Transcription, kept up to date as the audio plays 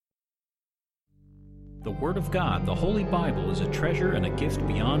The Word of God, the Holy Bible, is a treasure and a gift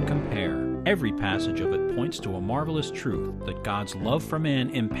beyond compare. Every passage of it points to a marvelous truth that God's love for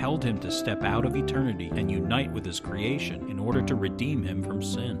man impelled him to step out of eternity and unite with his creation in order to redeem him from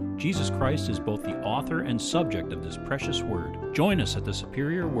sin. Jesus Christ is both the author and subject of this precious Word. Join us at the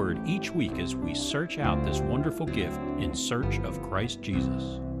Superior Word each week as we search out this wonderful gift in search of Christ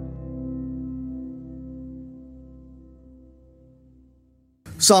Jesus.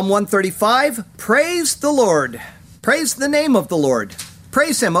 Psalm 135, praise the Lord. Praise the name of the Lord.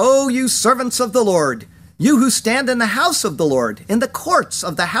 Praise him, O you servants of the Lord, you who stand in the house of the Lord, in the courts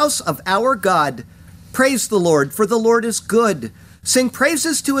of the house of our God. Praise the Lord, for the Lord is good. Sing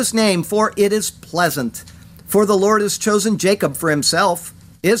praises to his name, for it is pleasant. For the Lord has chosen Jacob for himself,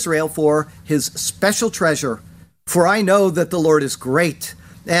 Israel for his special treasure. For I know that the Lord is great,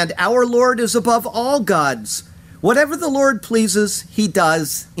 and our Lord is above all gods. Whatever the Lord pleases, he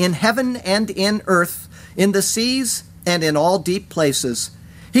does, in heaven and in earth, in the seas and in all deep places.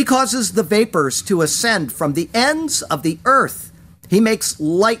 He causes the vapors to ascend from the ends of the earth. He makes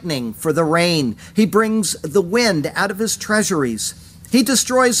lightning for the rain. He brings the wind out of his treasuries. He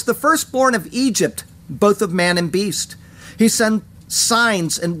destroys the firstborn of Egypt, both of man and beast. He sends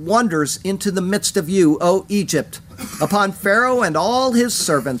signs and wonders into the midst of you, O Egypt. Upon Pharaoh and all his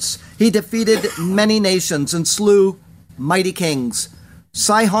servants, he defeated many nations and slew mighty kings.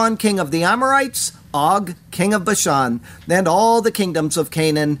 Sihon, king of the Amorites, Og, king of Bashan, and all the kingdoms of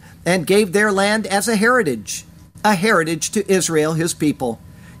Canaan, and gave their land as a heritage to Israel, his people.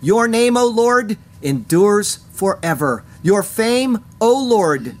 Your name, O Lord, endures forever. Your fame, O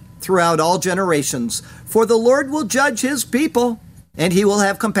Lord, throughout all generations. For the Lord will judge his people, and he will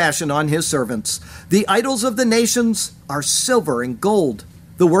have compassion on his servants. The idols of the nations are silver and gold,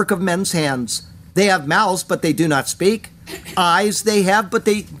 the work of men's hands. They have mouths, but they do not speak. Eyes they have, but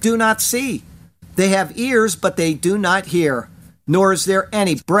they do not see. They have ears, but they do not hear, nor is there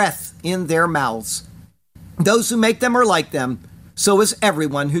any breath in their mouths. Those who make them are like them, so is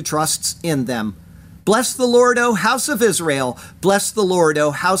everyone who trusts in them. Bless the Lord, O house of Israel. Bless the Lord,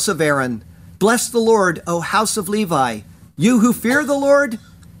 O house of Aaron. Bless the Lord, O house of Levi. You who fear the Lord,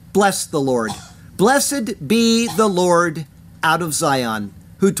 bless the Lord. Blessed be the Lord out of Zion,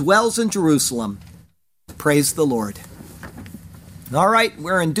 who dwells in Jerusalem. Praise the Lord. All right,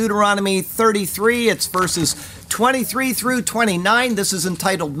 we're in Deuteronomy 33. It's verses 23 through 29. This is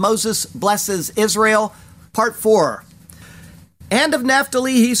entitled Moses Blesses Israel, Part 4. And of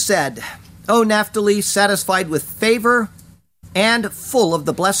Naphtali he said, O Naphtali, satisfied with favor and full of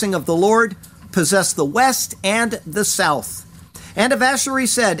the blessing of the Lord, possess the west and the south. And of Asher he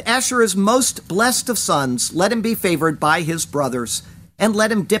said, Asher is most blessed of sons. Let him be favored by his brothers, and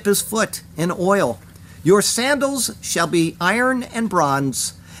let him dip his foot in oil. Your sandals shall be iron and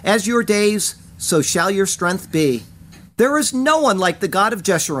bronze. As your days, so shall your strength be. There is no one like the God of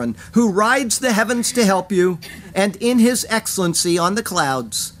Jeshurun, who rides the heavens to help you, and in his excellency on the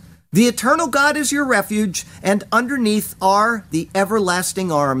clouds. The eternal God is your refuge, and underneath are the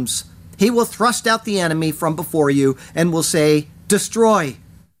everlasting arms. He will thrust out the enemy from before you, and will say, Destroy.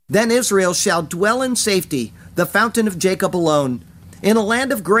 Then Israel shall dwell in safety, the fountain of Jacob alone. In a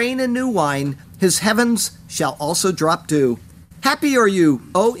land of grain and new wine, his heavens shall also drop dew. Happy are you,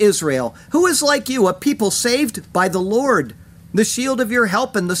 O Israel, who is like you, a people saved by the Lord, the shield of your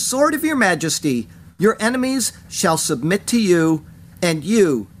help and the sword of your majesty. Your enemies shall submit to you, and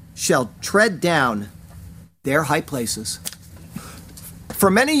you shall tread down their high places. For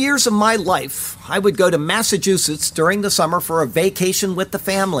many years of my life, I would go to Massachusetts during the summer for a vacation with the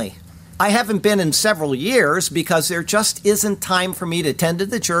family. I haven't been in several years because there just isn't time for me to tend to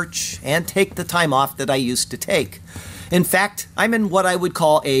the church and take the time off that I used to take. In fact, I'm in what I would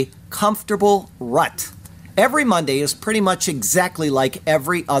call a comfortable rut. Every Monday is pretty much exactly like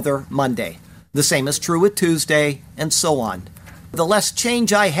every other Monday. The same is true with Tuesday, and so on. The less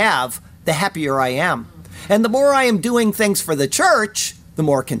change I have, the happier I am. And the more I am doing things for the church, the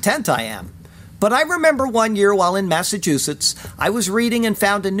more content I am. But I remember one year while in Massachusetts, I was reading and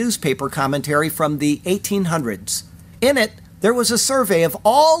found a newspaper commentary from the 1800s. In it, there was a survey of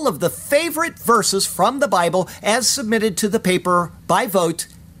all of the favorite verses from the Bible as submitted to the paper by vote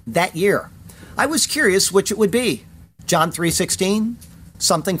that year. I was curious which it would be. John 3:16,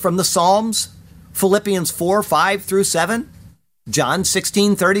 something from the Psalms, Philippians 4:5 through 7, John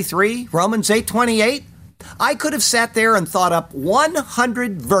 16:33, Romans 8:28. I could have sat there and thought up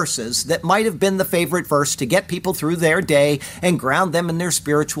 100 verses that might have been the favorite verse to get people through their day and ground them in their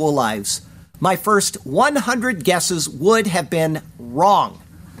spiritual lives. My first 100 guesses would have been wrong.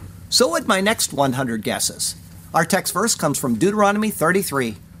 So would my next 100 guesses. Our text verse comes from Deuteronomy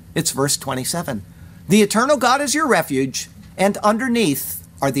 33. It's verse 27. The eternal God is your refuge, and underneath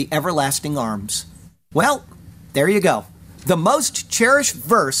are the everlasting arms. Well, there you go. The most cherished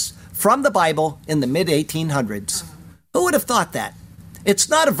verse from the Bible in the mid-1800s. Who would have thought that? It's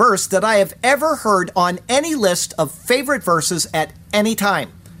not a verse that I have ever heard on any list of favorite verses at any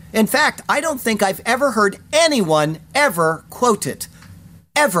time. In fact, I don't think I've ever heard anyone ever quote it.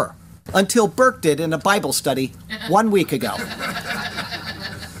 Ever. Until Burke did in a Bible study 1 week ago.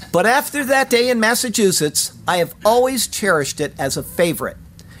 But after that day in Massachusetts, I have always cherished it as a favorite.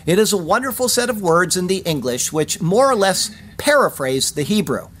 It is a wonderful set of words in the English which more or less paraphrase the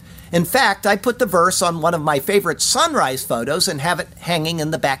Hebrew. In fact, I put the verse on one of my favorite sunrise photos and have it hanging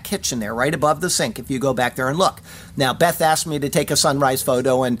in the back kitchen there, right above the sink, if you go back there and look. Now, Beth asked me to take a sunrise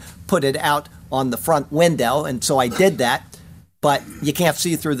photo and put it out on the front window, and so I did that. But you can't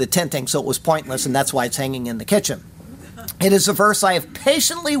see through the tinting, so it was pointless, and that's why it's hanging in the kitchen. It is a verse I have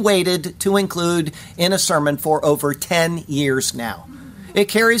patiently waited to include in a sermon for over 10 years now. It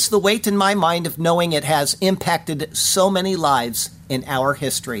carries the weight in my mind of knowing it has impacted so many lives in our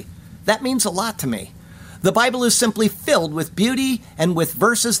history. That means a lot to me. The Bible is simply filled with beauty and with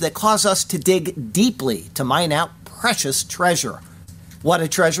verses that cause us to dig deeply to mine out precious treasure. What a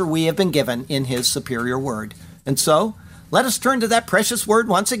treasure we have been given in His superior word. And so, let us turn to that precious word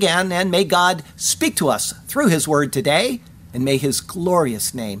once again, and may God speak to us through His word today, and may His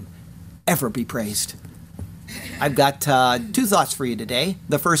glorious name ever be praised. I've got two thoughts for you today.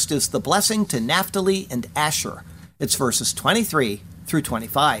 The first is the blessing to Naphtali and Asher. It's verses 23 through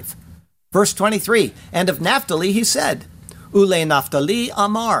 25. Verse 23, and of Naphtali he said, Ule Naphtali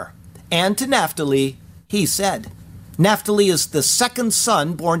Amar, and to Naphtali he said. Naphtali is the second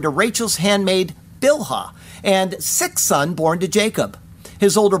son born to Rachel's handmaid Bilhah, and sixth son born to Jacob.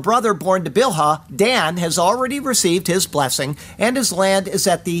 His older brother born to Bilhah, Dan, has already received his blessing, and his land is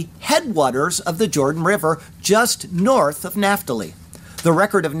at the headwaters of the Jordan River, just north of Naphtali. The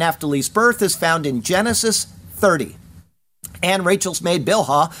record of Naphtali's birth is found in Genesis 30. And Rachel's maid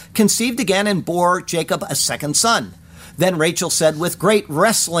Bilhah conceived again and bore Jacob a second son. Then Rachel said, with great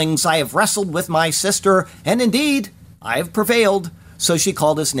wrestlings I have wrestled with my sister, and indeed I have prevailed. So she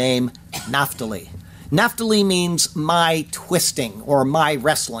called his name Naphtali. Naphtali means my twisting or my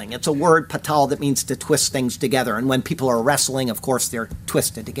wrestling. It's a word, patal, that means to twist things together. And when people are wrestling, of course, they're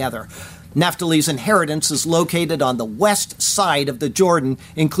twisted together. Naphtali's inheritance is located on the west side of the Jordan,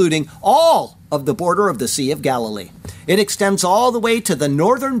 including all of the border of the Sea of Galilee. It extends all the way to the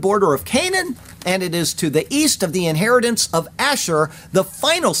northern border of Canaan, and it is to the east of the inheritance of Asher, the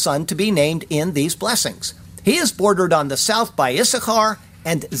final son to be named in these blessings. He is bordered on the south by Issachar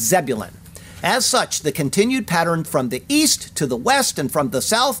and Zebulun. As such, the continued pattern from the east to the west and from the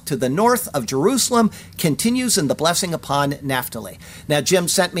south to the north of Jerusalem continues in the blessing upon Naphtali. Now, Jim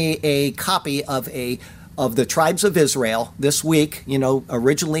sent me a copy of the tribes of Israel this week,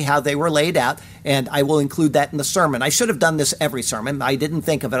 originally how they were laid out, and I will include that in the sermon. I should have done this every sermon. I didn't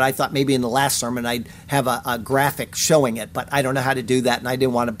think of it. I thought maybe in the last sermon I'd have a graphic showing it, but I don't know how to do that, and I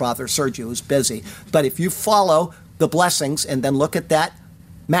didn't want to bother Sergio, who's busy. But if you follow the blessings and then look at that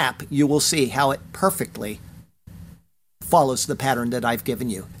map, you will see how it perfectly follows the pattern that I've given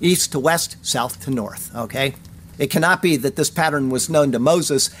you. East to west, south to north, okay? It cannot be that this pattern was known to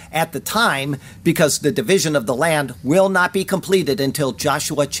Moses at the time, because the division of the land will not be completed until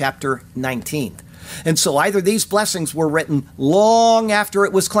Joshua chapter 19. And so either these blessings were written long after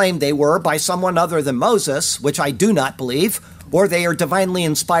it was claimed they were by someone other than Moses, which I do not believe, or they are divinely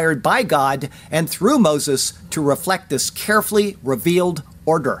inspired by God and through Moses to reflect this carefully revealed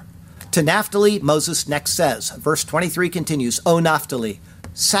order. To Naphtali, Moses next says, verse 23 continues, O Naphtali,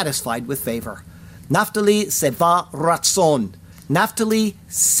 satisfied with favor. Naphtali seva ratzon. Naphtali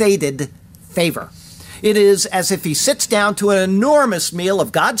sated favor. It is as if he sits down to an enormous meal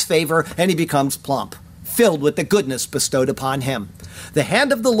of God's favor and he becomes plump, filled with the goodness bestowed upon him. The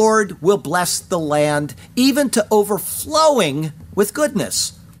hand of the Lord will bless the land, even to overflowing with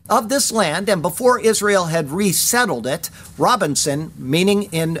goodness. Of this land, and before Israel had resettled it, Robinson, meaning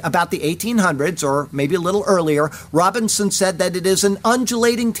in about the 1800s or maybe a little earlier, Robinson said that it is an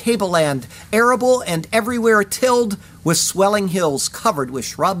undulating tableland, arable and everywhere tilled with swelling hills covered with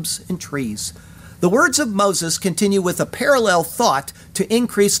shrubs and trees. The words of Moses continue with a parallel thought to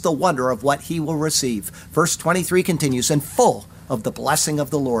increase the wonder of what he will receive. Verse 23 continues, and full of the blessing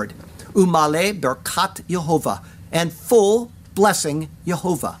of the Lord. Umale berkat Yehovah, and full blessing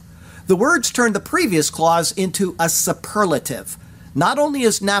Yehovah. The words turn the previous clause into a superlative. Not only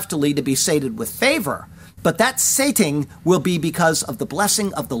is Naphtali to be sated with favor, but that sating will be because of the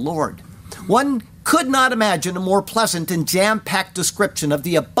blessing of the Lord. One could not imagine a more pleasant and jam-packed description of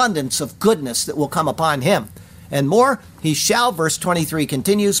the abundance of goodness that will come upon him. And more, he shall, verse 23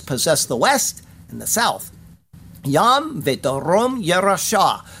 continues, possess the west and the south. Yam ve'darom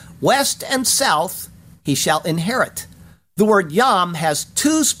yerashah. West and south he shall inherit. The word Yam has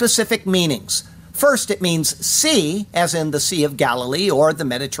two specific meanings. First, it means sea, as in the Sea of Galilee or the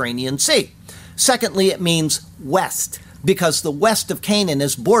Mediterranean Sea. Secondly, it means west, because the west of Canaan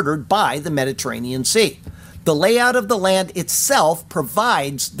is bordered by the Mediterranean Sea. The layout of the land itself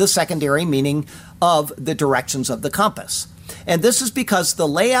provides the secondary meaning of the directions of the compass. And this is because the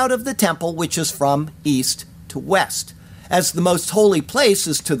layout of the temple, which is from east to west. As the most holy place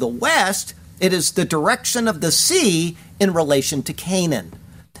is to the west, it is the direction of the sea in relation to Canaan.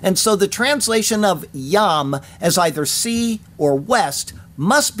 And so the translation of Yam as either sea or west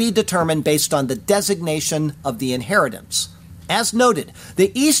must be determined based on the designation of the inheritance. As noted,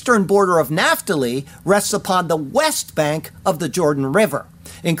 the eastern border of Naphtali rests upon the west bank of the Jordan River,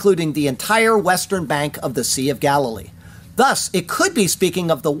 including the entire western bank of the Sea of Galilee. Thus, it could be speaking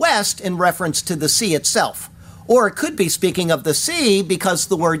of the west in reference to the sea itself, or it could be speaking of the sea because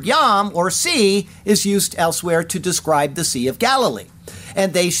the word Yam, or sea, is used elsewhere to describe the Sea of Galilee.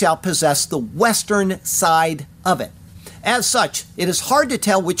 And they shall possess the western side of it. As such, it is hard to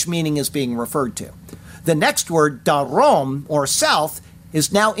tell which meaning is being referred to. The next word, darom, or south,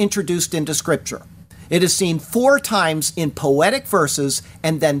 is now introduced into Scripture. It is seen 4 times in poetic verses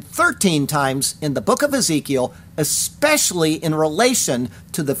and then 13 times in the book of Ezekiel, especially in relation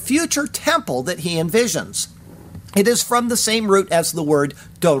to the future temple that he envisions. It is from the same root as the word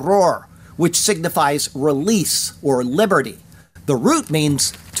doror, which signifies release or liberty. The root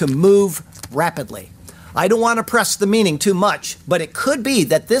means to move rapidly. I don't want to press the meaning too much, but it could be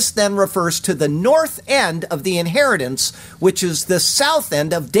that this then refers to the north end of the inheritance, which is the south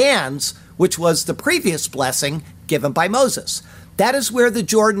end of Dan's, which was the previous blessing given by Moses. That is where the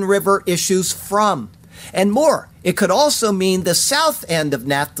Jordan River issues from. And more, it could also mean the south end of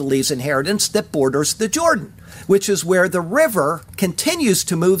Naphtali's inheritance that borders the Jordan, which is where the river continues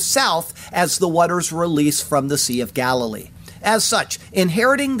to move south as the waters release from the Sea of Galilee. As such,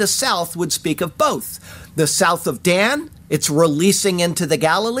 inheriting the south would speak of both. The south of Dan, it's releasing into the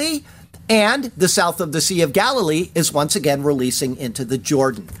Galilee, and the south of the Sea of Galilee is once again releasing into the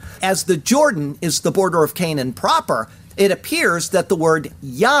Jordan. As the Jordan is the border of Canaan proper, it appears that the word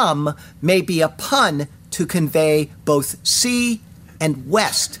Yam may be a pun to convey both sea and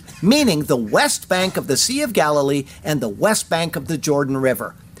west, meaning the west bank of the Sea of Galilee and the west bank of the Jordan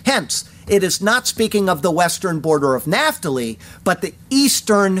River. Hence, it is not speaking of the western border of Naphtali, but the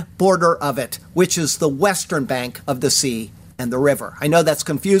eastern border of it, which is the western bank of the sea and the river. I know that's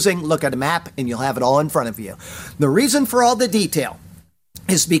confusing. Look at a map and you'll have it all in front of you. The reason for all the detail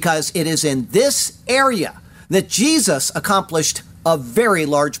is because it is in this area that Jesus accomplished a very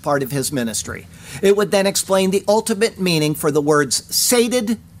large part of his ministry. It would then explain the ultimate meaning for the words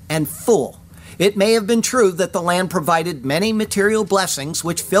sated and full. It may have been true that the land provided many material blessings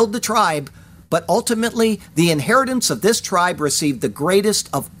which filled the tribe, but ultimately the inheritance of this tribe received the greatest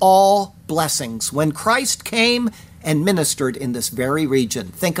of all blessings when Christ came and ministered in this very region.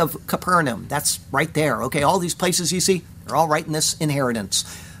 Think of Capernaum. That's right there. Okay, all these places you see, they're all right in this inheritance.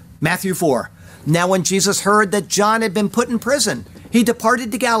 Matthew 4. Now when Jesus heard that John had been put in prison, he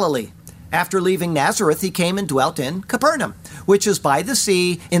departed to Galilee. After leaving Nazareth, he came and dwelt in Capernaum, which is by the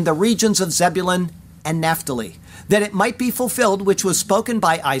sea in the regions of Zebulun and Naphtali, that it might be fulfilled which was spoken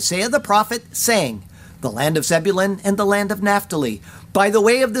by Isaiah the prophet, saying, the land of Zebulun and the land of Naphtali, by the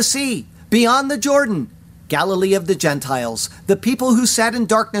way of the sea, beyond the Jordan, Galilee of the Gentiles. The people who sat in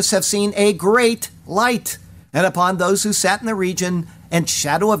darkness have seen a great light, and upon those who sat in the region and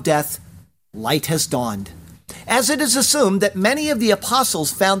shadow of death, light has dawned. As it is assumed that many of the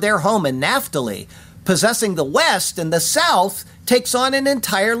apostles found their home in Naphtali, possessing the west and the south takes on an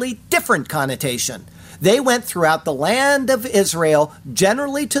entirely different connotation. They went throughout the land of Israel,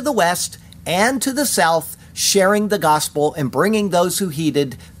 generally to the west and to the south, sharing the gospel and bringing those who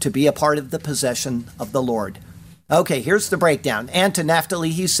heeded to be a part of the possession of the Lord. Okay, here's the breakdown. And to Naphtali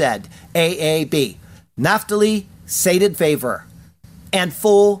he said, AAB, Naphtali, sated favor, and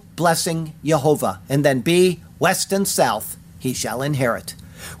full blessing Jehovah. And then B, west and south he shall inherit.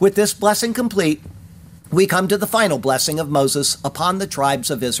 With this blessing complete, we come to the final blessing of Moses upon the tribes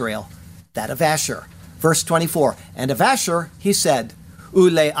of Israel, that of Asher. Verse 24, and of Asher he said,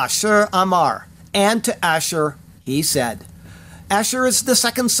 Ule Asher Amar, and to Asher he said. Asher is the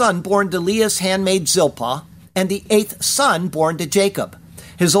second son born to Leah's handmaid Zilpah, and the 8th son born to Jacob.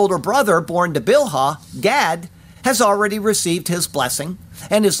 His older brother born to Bilhah, Gad, has already received his blessing,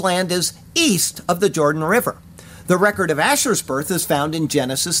 and his land is east of the Jordan River. The record of Asher's birth is found in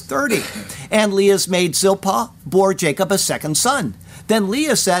Genesis 30. And Leah's maid Zilpah bore Jacob a second son. Then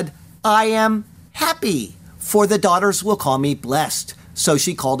Leah said, I am happy, for the daughters will call me blessed. So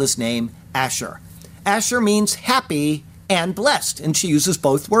she called his name Asher. Asher means happy and blessed, and she uses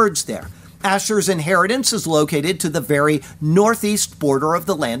both words there. Asher's inheritance is located to the very northeast border of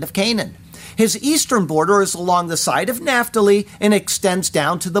the land of Canaan. His eastern border is along the side of Naphtali and extends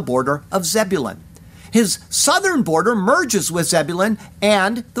down to the border of Zebulun. His southern border merges with Zebulun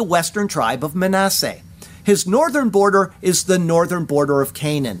and the western tribe of Manasseh. His northern border is the northern border of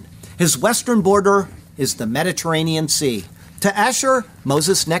Canaan. His western border is the Mediterranean Sea. To Asher,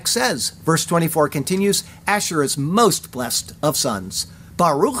 Moses next says, verse 24 continues, Asher is most blessed of sons.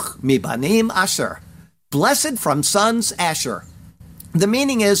 Baruch mibanim Asher. Blessed from sons Asher. The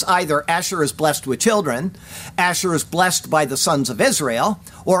meaning is either Asher is blessed with children, Asher is blessed by the sons of Israel,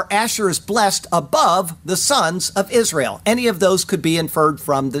 or Asher is blessed above the sons of Israel. Any of those could be inferred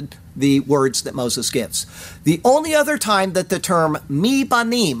from the words that Moses gives. The only other time that the term mi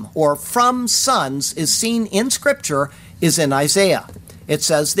banim, or from sons, is seen in Scripture is in Isaiah. It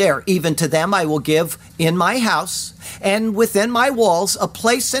says there, even to them I will give in my house and within my walls a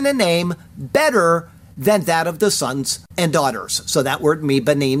place and a name better than that of the sons and daughters. So that word mi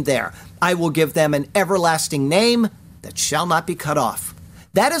banim there. I will give them an everlasting name that shall not be cut off.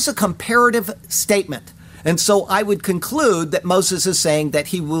 That is a comparative statement. And so I would conclude that Moses is saying that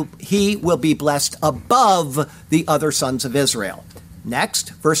he will be blessed above the other sons of Israel. Next,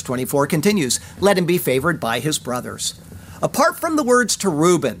 verse 24 continues, let him be favored by his brothers. Apart from the words to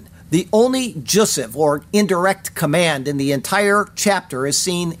Reuben, the only jussive or indirect command in the entire chapter is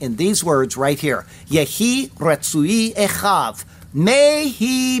seen in these words right here. Yehi retzui echav. May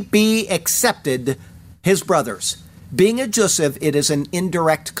he be accepted, his brothers. Being a jussive, it is an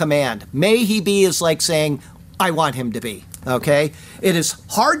indirect command. May he be is like saying, I want him to be. Okay? It is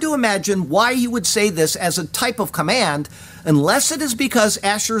hard to imagine why he would say this as a type of command unless it is because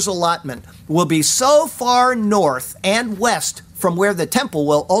Asher's allotment will be so far north and west from where the temple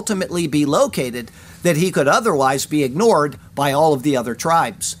will ultimately be located that he could otherwise be ignored by all of the other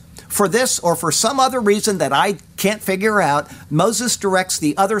tribes. For this or for some other reason that I can't figure out, Moses directs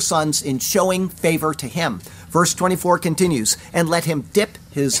the other sons in showing favor to him. Verse 24 continues, and let him dip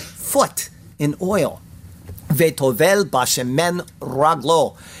his foot in oil. Vetovel bashemen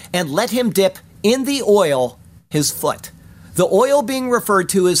raglo, and let him dip in the oil his foot. The oil being referred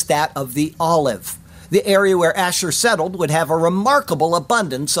to is that of the olive. The area where Asher settled would have a remarkable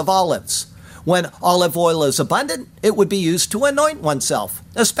abundance of olives. When olive oil is abundant, it would be used to anoint oneself,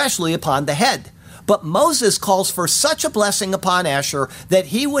 especially upon the head. But Moses calls for such a blessing upon Asher that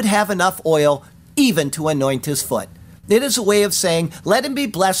he would have enough oil even to anoint his foot. It is a way of saying, let him be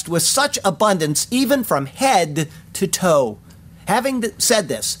blessed with such abundance even from head to toe. Having said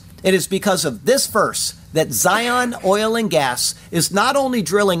this, it is because of this verse that Zion Oil and Gas is not only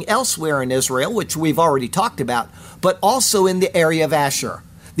drilling elsewhere in Israel, which we've already talked about, but also in the area of Asher.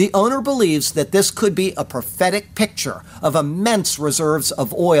 The owner believes that this could be a prophetic picture of immense reserves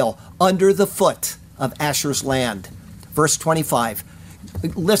of oil under the foot of Asher's land. Verse 25.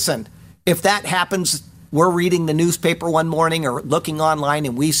 Listen, if that happens, we're reading the newspaper one morning or looking online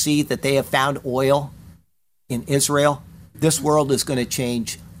and we see that they have found oil in Israel, this world is going to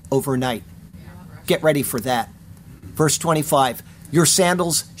change overnight. Get ready for that. Verse 25, your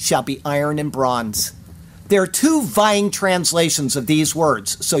sandals shall be iron and bronze. There are two vying translations of these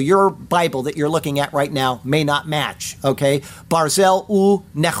words, so your Bible that you're looking at right now may not match, okay? Barzel u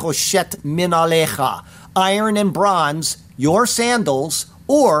nechoshet min alecha. Iron and bronze, your sandals,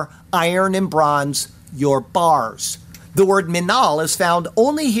 or iron and bronze, your bars. The word minal is found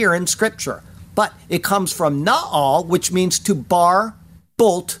only here in Scripture, but it comes from na'al, which means to bar,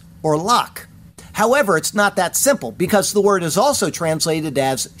 bolt, or lock. However, it's not that simple because the word is also translated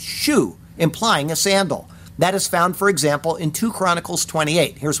as shoe, implying a sandal. That is found, for example, in 2 Chronicles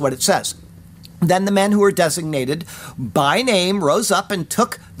 28. Here's what it says. Then the men who were designated by name rose up and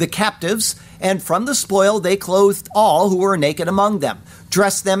took the captives, and from the spoil they clothed all who were naked among them,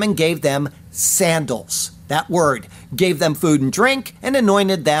 dressed them and gave them sandals. That word, gave them food and drink, and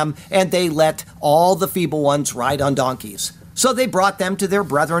anointed them, and they let all the feeble ones ride on donkeys. So they brought them to their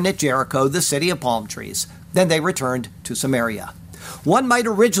brethren at Jericho, the city of palm trees. Then they returned to Samaria. One might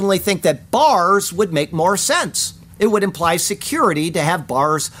originally think that bars would make more sense. It would imply security to have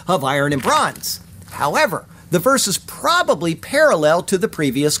bars of iron and bronze. However, the verse is probably parallel to the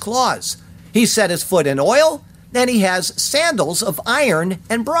previous clause. He set his foot in oil, and he has sandals of iron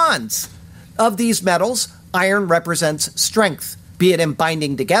and bronze. Of these metals, iron represents strength, be it in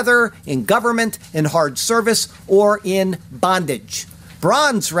binding together, in government, in hard service, or in bondage.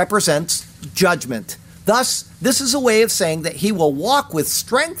 Bronze represents judgment. Thus, this is a way of saying that he will walk with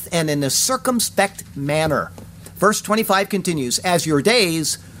strength and in a circumspect manner. Verse 25 continues, as your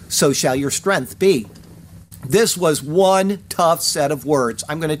days, so shall your strength be. This was one tough set of words.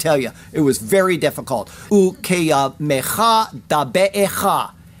 I'm going to tell you, it was very difficult. Ukeyamecha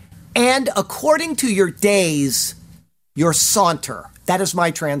dabe'echa. And according to your days, your saunter. That is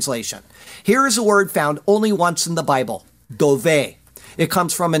my translation. Here is a word found only once in the Bible, dove. It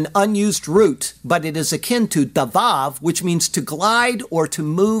comes from an unused root, but it is akin to davav, which means to glide or to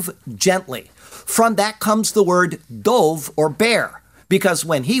move gently. From that comes the word dove or bear, because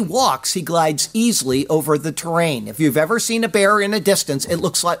when he walks, he glides easily over the terrain. If you've ever seen a bear in a distance, it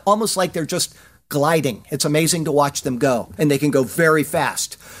looks like almost like they're just gliding. It's amazing to watch them go, and they can go very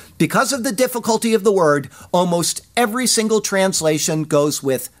fast. Because of the difficulty of the word, almost every single translation goes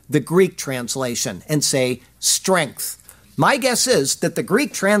with the Greek translation and say strength. My guess is that the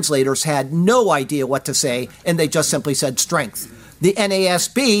Greek translators had no idea what to say, and they just simply said strength. The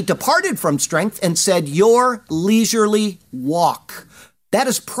NASB departed from strength and said your leisurely walk. That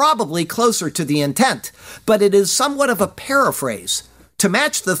is probably closer to the intent, but it is somewhat of a paraphrase. To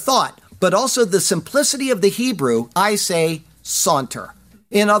match the thought, but also the simplicity of the Hebrew, I say saunter.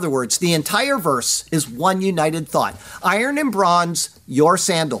 In other words, the entire verse is one united thought. Iron and bronze, your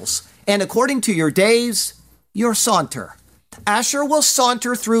sandals. And according to your days, your saunter. Asher will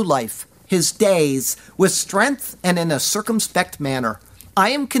saunter through life, his days, with strength and in a circumspect manner.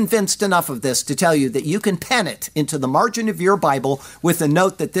 I am convinced enough of this to tell you that you can pen it into the margin of your Bible with a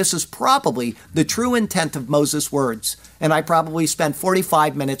note that this is probably the true intent of Moses' words. And I probably spent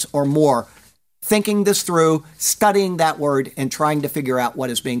 45 minutes or more thinking this through, studying that word, and trying to figure out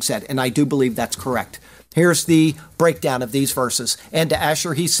what is being said. And I do believe that's correct. Here's the breakdown of these verses. And to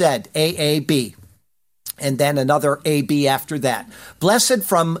Asher he said, A-A-B. And then another A-B after that. Blessed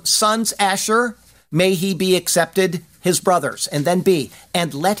from sons Asher, may he be accepted, his brothers. And then B,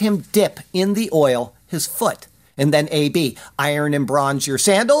 and let him dip in the oil his foot. And then A-B, iron and bronze your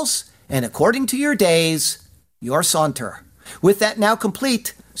sandals, and according to your days, your saunter. With that now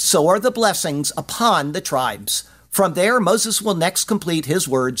complete, so are the blessings upon the tribes. From there, Moses will next complete his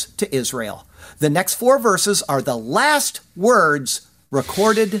words to Israel. The next 4 verses are the last words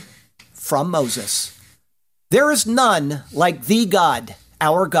recorded from Moses. There is none like thee, God,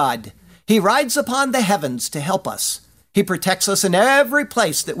 our God. He rides upon the heavens to help us. He protects us in every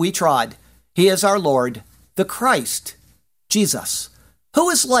place that we trod. He is our Lord, the Christ, Jesus. Who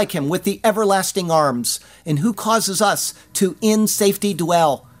is like him with the everlasting arms, and who causes us to in safety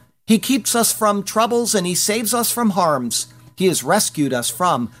dwell? He keeps us from troubles, and he saves us from harms. He has rescued us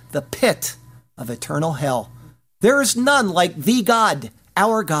from the pit of eternal hell. There is none like thee, God,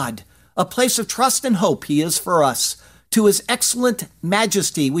 our God. A place of trust and hope he is for us. To his excellent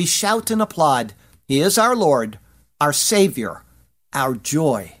majesty we shout and applaud. He is our Lord, our Savior, our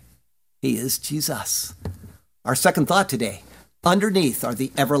joy. He is Jesus. Our second thought today, underneath are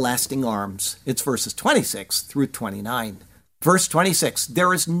the everlasting arms. It's verses 26 through 29. Verse 26,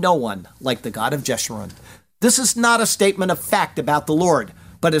 there is no one like the God of Jeshurun. This is not a statement of fact about the Lord,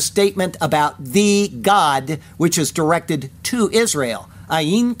 but a statement about the God, which is directed to Israel.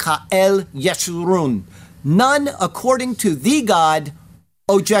 Ayin Ka'el Yeshurun. None according to the God,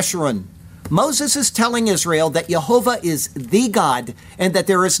 O Jeshurun. Moses is telling Israel that Jehovah is the God and that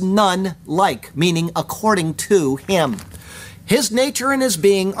there is none like, meaning according to him. His nature and his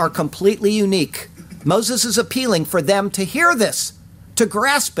being are completely unique. Moses is appealing for them to hear this, to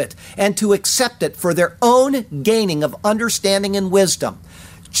grasp it, and to accept it for their own gaining of understanding and wisdom.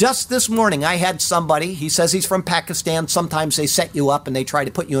 Just this morning, I had somebody, he says he's from Pakistan. Sometimes they set you up and they try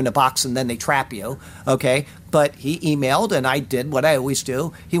to put you in a box and then they trap you, okay? But he emailed and I did what I always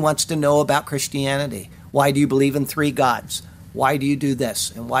do. He wants to know about Christianity. Why do you believe in 3 gods? Why do you do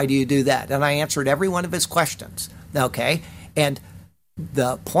this? And why do you do that? And I answered every one of his questions, okay? And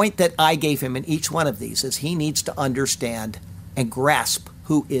the point that I gave him in each one of these is he needs to understand and grasp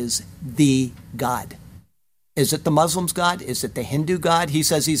who is the God. Is it the Muslims' God? Is it the Hindu God? He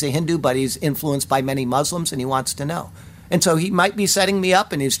says he's a Hindu, but he's influenced by many Muslims, and he wants to know. And so he might be setting me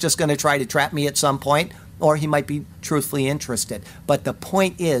up, and he's just going to try to trap me at some point, or he might be truthfully interested. But the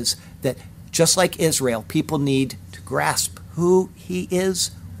point is that just like Israel, people need to grasp who he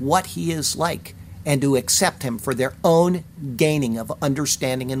is, what he is like, and to accept him for their own gaining of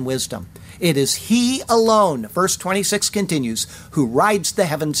understanding and wisdom. It is he alone, verse 26 continues, who rides the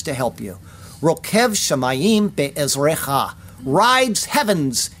heavens to help you. Rokev shamayim be'ezrecha, rides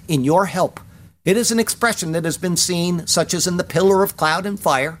heavens in your help. It is an expression that has been seen, such as in the pillar of cloud and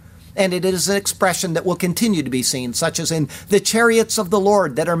fire, and it is an expression that will continue to be seen, such as in the chariots of the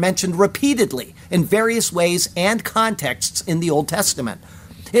Lord that are mentioned repeatedly in various ways and contexts in the Old Testament.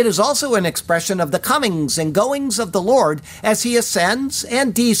 It is also an expression of the comings and goings of the Lord as he ascends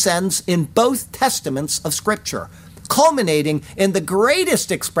and descends in both testaments of Scripture, culminating in the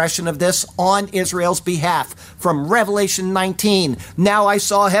greatest expression of this on Israel's behalf from Revelation 19. Now I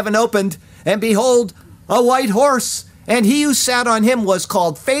saw heaven opened, and behold, a white horse, and he who sat on him was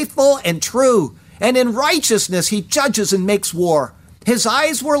called Faithful and True, and in righteousness he judges and makes war. His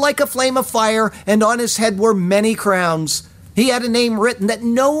eyes were like a flame of fire, and on his head were many crowns. He had a name written that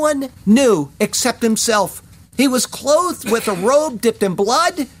no one knew except himself. He was clothed with a robe dipped in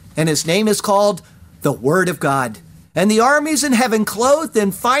blood, and his name is called the Word of God. And the armies in heaven, clothed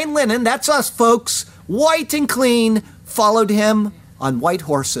in fine linen, that's us folks, white and clean, followed him on white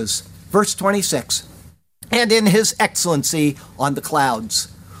horses. Verse 26, and in his excellency on the clouds.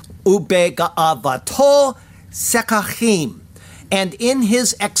 Ube ga'avato sekachim, and in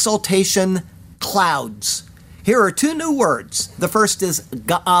his exaltation clouds. Here are two new words. The first is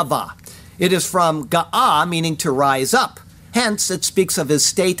ga'ava. It is from ga'a, meaning to rise up. Hence, it speaks of his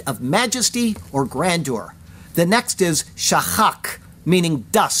state of majesty or grandeur. The next is shachak, meaning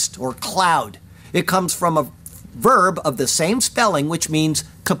dust or cloud. It comes from a verb of the same spelling, which means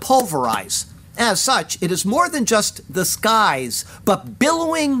to pulverize. As such, it is more than just the skies, but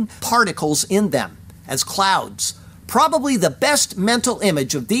billowing particles in them, as clouds. Probably the best mental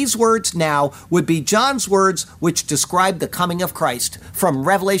image of these words now would be John's words which describe the coming of Christ from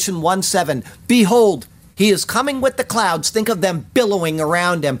Revelation 1:7. Behold, he is coming with the clouds. Think of them billowing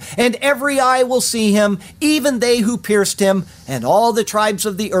around him. And every eye will see him, even they who pierced him, and all the tribes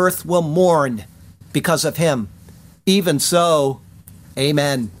of the earth will mourn because of him. Even so,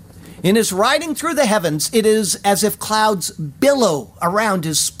 amen. In his riding through the heavens, it is as if clouds billow around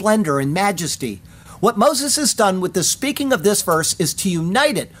his splendor and majesty. What Moses has done with the speaking of this verse is to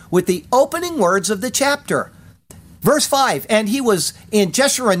unite it with the opening words of the chapter. Verse 5, and he was in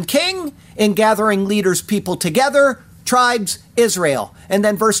Jeshurun king, in gathering leaders, people together, tribes, Israel. And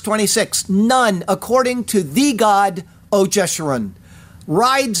then verse 26, none according to thee God, O Jeshurun,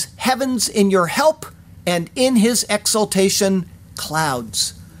 rides heavens in your help, and in his exaltation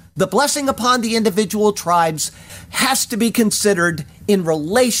clouds. The blessing upon the individual tribes has to be considered in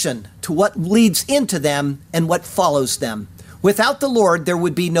relation to what leads into them and what follows them. Without the Lord, there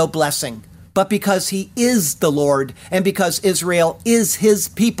would be no blessing. But because he is the Lord, and because Israel is his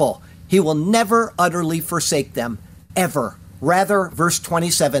people, he will never utterly forsake them, ever. Rather, verse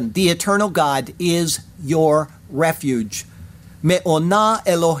 27, the eternal God is your refuge. Me'ona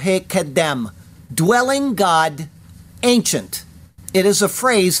Elohe Kedem, dwelling God, ancient. It is a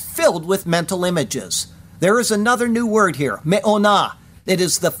phrase filled with mental images. There is another new word here, me'ona. It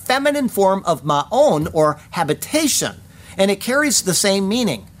is the feminine form of ma'on, or habitation, and it carries the same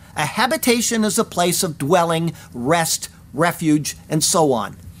meaning. A habitation is a place of dwelling, rest, refuge, and so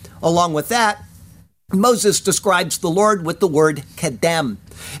on. Along with that, Moses describes the Lord with the word kedem.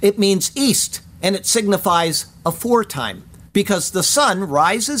 It means east, and it signifies aforetime, because the sun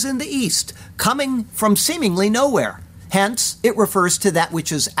rises in the east, coming from seemingly nowhere. Hence, it refers to that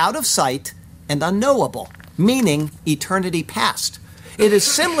which is out of sight and unknowable, meaning eternity past. It is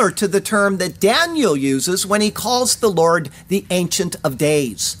similar to the term that Daniel uses when he calls the Lord the Ancient of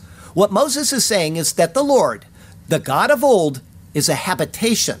Days. What Moses is saying is that the Lord, the God of old, is a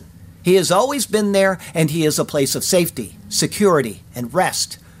habitation. He has always been there, and he is a place of safety, security, and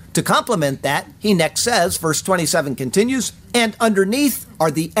rest. To complement that, he next says, verse 27 continues, and underneath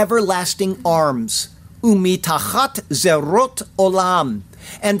are the everlasting arms, umitachat zerot olam,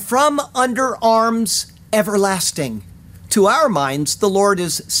 and from under arms everlasting. To our minds, the Lord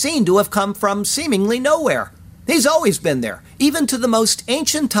is seen to have come from seemingly nowhere. He's always been there, even to the most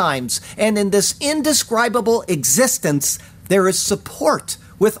ancient times, and in this indescribable existence, there is support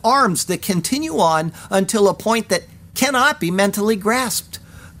with arms that continue on until a point that cannot be mentally grasped.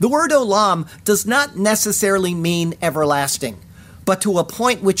 The word olam does not necessarily mean everlasting, but to a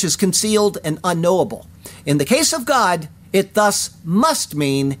point which is concealed and unknowable. In the case of God, it thus must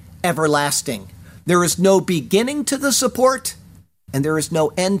mean everlasting. There is no beginning to the support, and there is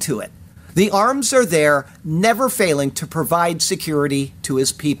no end to it. The arms are there, never failing to provide security to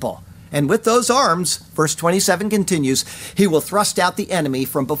his people. And with those arms, verse 27 continues, he will thrust out the enemy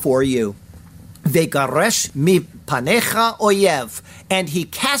from before you. Vegaresh mi panecha oyev, and he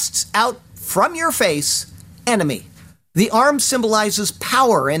casts out from your face enemy. The arm symbolizes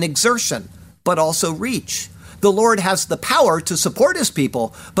power and exertion, but also reach. The Lord has the power to support his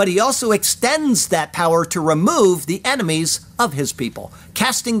people, but he also extends that power to remove the enemies of his people,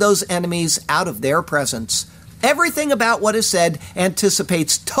 casting those enemies out of their presence. Everything about what is said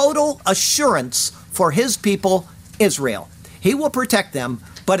anticipates total assurance for his people, Israel. He will protect them,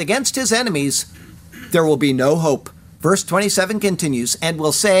 but against his enemies, there will be no hope. Verse 27 continues, and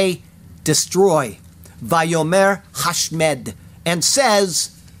will say, destroy. Vayomer hashmed, and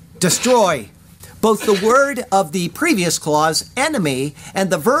says, destroy. Both the word of the previous clause, enemy, and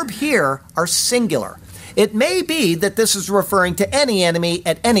the verb here are singular. It may be that this is referring to any enemy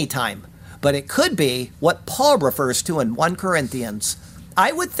at any time, but it could be what Paul refers to in 1 Corinthians.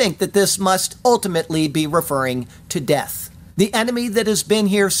 I would think that this must ultimately be referring to death, the enemy that has been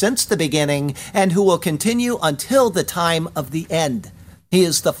here since the beginning and who will continue until the time of the end. He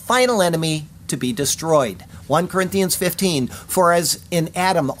is the final enemy to be destroyed. 1 Corinthians 15, for as in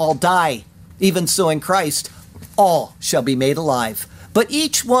Adam all die, even so in Christ all shall be made alive, but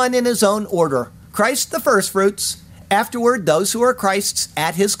each one in his own order. Christ the firstfruits, afterward those who are Christ's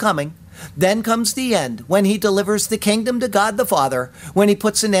at his coming. Then comes the end, when he delivers the kingdom to God the Father, when he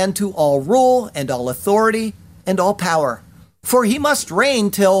puts an end to all rule and all authority and all power. For he must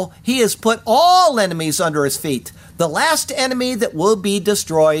reign till he has put all enemies under his feet. The last enemy that will be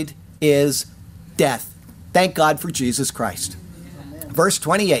destroyed is death. Thank God for Jesus Christ. Verse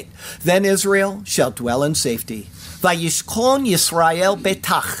 28, then Israel shall dwell in safety. Vayishkon Yisrael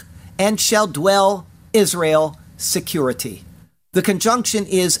betach, and shall dwell Israel security. The conjunction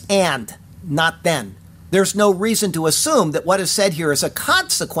is and, not then. There's no reason to assume that what is said here is a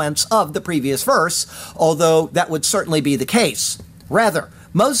consequence of the previous verse, although that would certainly be the case. Rather,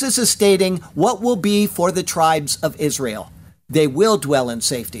 Moses is stating what will be for the tribes of Israel. They will dwell in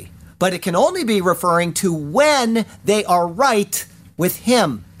safety, but it can only be referring to when they are right with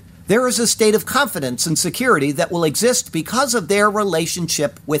him. There is a state of confidence and security that will exist because of their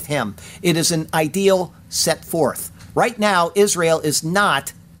relationship with him. It is an ideal set forth. Right now, Israel is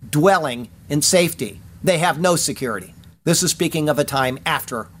not dwelling in safety. They have no security. This is speaking of a time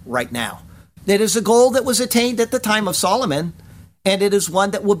after right now. It is a goal that was attained at the time of Solomon, and it is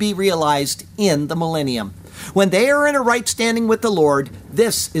one that will be realized in the millennium. When they are in a right standing with the Lord,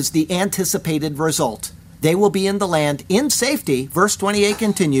 this is the anticipated result. They will be in the land in safety. Verse 28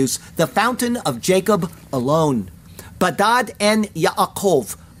 continues, the fountain of Jacob alone. Badad en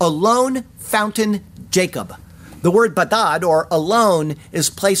Yaakov, alone fountain Jacob. The word badad, or alone, is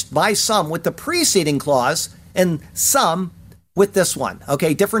placed by some with the preceding clause and some with this one.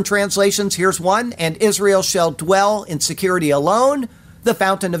 Okay, different translations. Here's one, and Israel shall dwell in security alone, the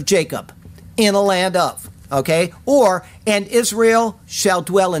fountain of Jacob, in a land of. Okay, or, and Israel shall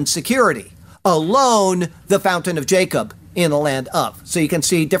dwell in security alone, the fountain of Jacob, in a land of. So you can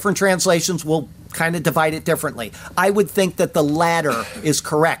see different translations will kind of divide it differently. I would think that the latter is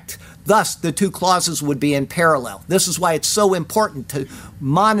correct. Thus, the two clauses would be in parallel. This is why it's so important to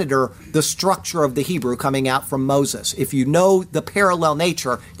monitor the structure of the Hebrew coming out from Moses. If you know the parallel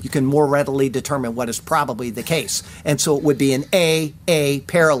nature, you can more readily determine what is probably the case. And so it would be an A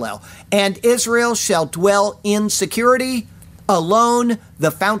parallel. And Israel shall dwell in security alone,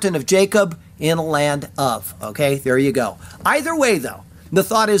 the fountain of Jacob, in a land of. Okay, there you go. Either way, though, the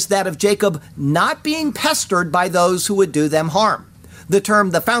thought is that of Jacob not being pestered by those who would do them harm. The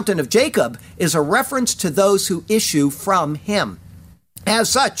term the fountain of Jacob is a reference to those who issue from him. As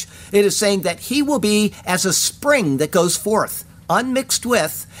such, it is saying that he will be as a spring that goes forth, unmixed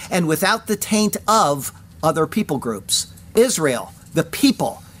with and without the taint of other people groups. Israel, the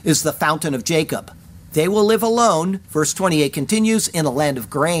people, is the fountain of Jacob. They will live alone, verse 28 continues, in a land of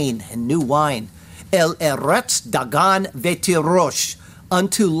grain and new wine. El eretz dagan vetirosh,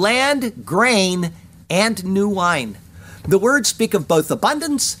 unto land, grain, and new wine. The words speak of both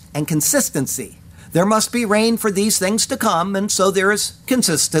abundance and consistency. There must be rain for these things to come, and so there is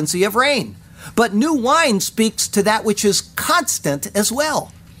consistency of rain. But new wine speaks to that which is constant as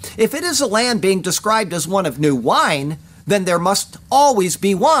well. If it is a land being described as one of new wine, then there must always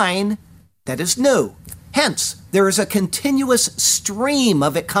be wine that is new. Hence, there is a continuous stream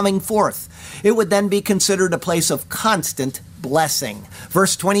of it coming forth. It would then be considered a place of constant blessing.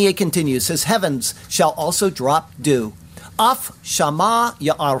 Verse 28 continues, his heavens shall also drop dew. Af shama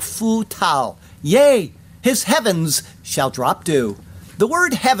ya'arfu tal. Yea, his heavens shall drop dew. The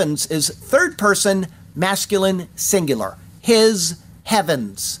word heavens is third person masculine singular. His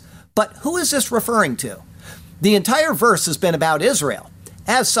heavens. But who is this referring to? The entire verse has been about Israel.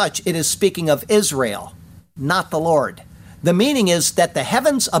 As such, it is speaking of Israel, not the Lord. The meaning is that the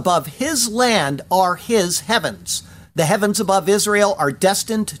heavens above his land are his heavens. The heavens above Israel are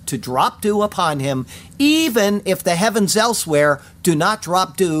destined to drop dew upon him, even if the heavens elsewhere do not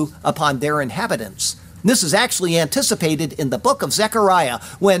drop dew upon their inhabitants. This is actually anticipated in the book of Zechariah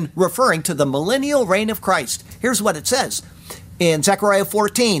when referring to the millennial reign of Christ. Here's what it says in Zechariah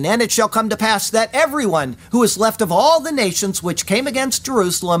 14, "And it shall come to pass that everyone who is left of all the nations which came against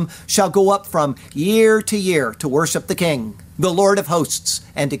Jerusalem shall go up from year to year to worship the King, the Lord of hosts,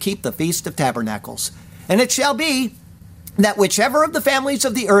 and to keep the Feast of Tabernacles. And it shall be that whichever of the families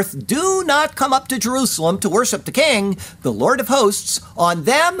of the earth do not come up to Jerusalem to worship the King, the Lord of hosts, on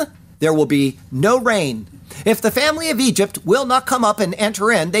them there will be no rain. If the family of Egypt will not come up and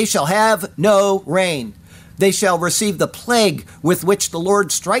enter in, they shall have no rain. They shall receive the plague with which the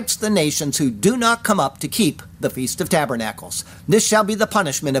Lord strikes the nations who do not come up to keep the Feast of Tabernacles. This shall be the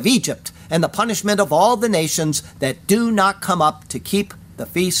punishment of Egypt and the punishment of all the nations that do not come up to keep the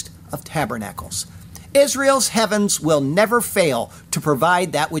Feast of Tabernacles." Israel's heavens will never fail to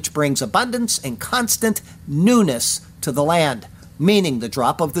provide that which brings abundance and constant newness to the land, meaning the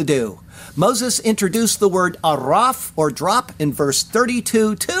drop of the dew. Moses introduced the word araf, or drop, in verse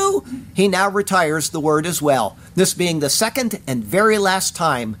 32:2. He now retires the word as well, this being the second and very last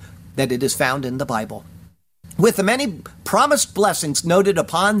time that it is found in the Bible. With the many promised blessings noted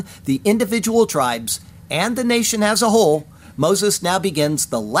upon the individual tribes and the nation as a whole, Moses now begins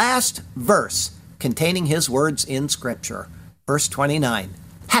the last verse containing his words in Scripture. Verse 29,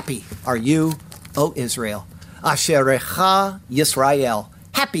 "Happy are you, O Israel. Asherecha Yisrael.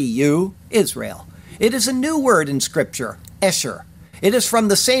 Happy you, Israel." It is a new word in Scripture, Esher. It is from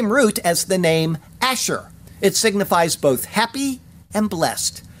the same root as the name Asher. It signifies both happy and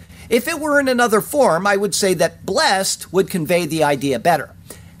blessed. If it were in another form, I would say that blessed would convey the idea better.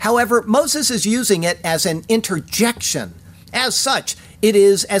 However, Moses is using it as an interjection. As such, it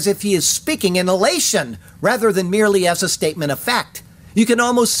is as if he is speaking in elation rather than merely as a statement of fact. You can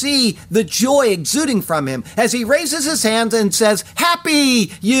almost see the joy exuding from him as he raises his hands and says,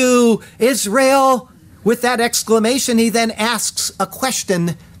 "Happy you, Israel!" With that exclamation, he then asks a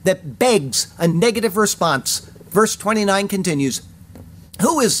question that begs a negative response. Verse 29 continues,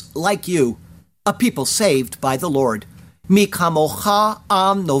 "Who is like you, a people saved by the Lord? Mi kamocha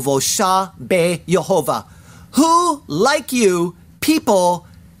am novosha be Yehovah." Who, like you, people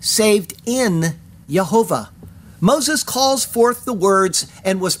saved in Yehovah? Moses calls forth the words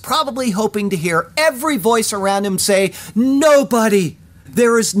and was probably hoping to hear every voice around him say, "Nobody,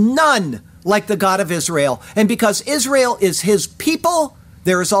 there is none like the God of Israel." And because Israel is his people,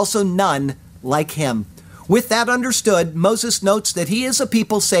 there is also none like him. With that understood, Moses notes that he is a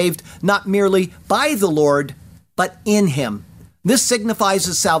people saved not merely by the Lord, but in him. This signifies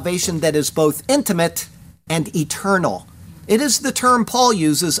a salvation that is both intimate and eternal. It is the term Paul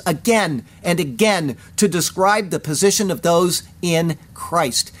uses again and again to describe the position of those in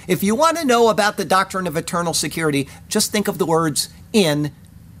Christ. If you want to know about the doctrine of eternal security, just think of the words "in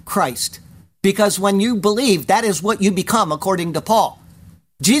Christ." Because when you believe, that is what you become according to Paul.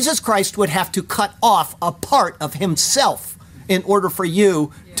 Jesus Christ would have to cut off a part of himself in order for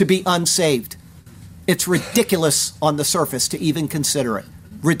you to be unsaved. It's ridiculous on the surface to even consider it.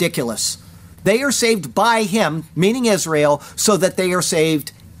 Ridiculous. They are saved by him, meaning Israel, so that they are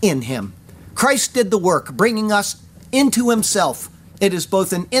saved in him. Christ did the work, bringing us into himself. It is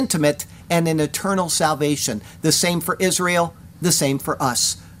both an intimate and an eternal salvation. The same for Israel, the same for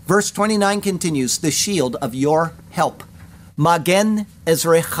us. Verse 29 continues, "The shield of your help." Magen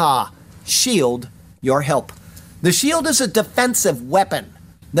Ezrecha, shield, your help. The shield is a defensive weapon.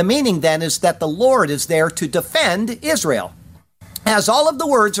 The meaning then is that the Lord is there to defend Israel. As all of the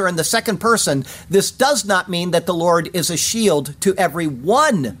words are in the second person, this does not mean that the Lord is a shield to every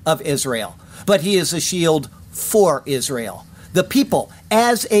one of Israel, but he is a shield for Israel. The people,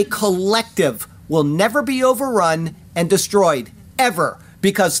 as a collective, will never be overrun and destroyed, ever,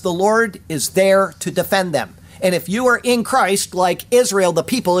 because the Lord is there to defend them. And if you are in Christ, like Israel, the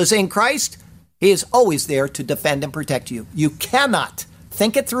people, is in Christ, he is always there to defend and protect you. You cannot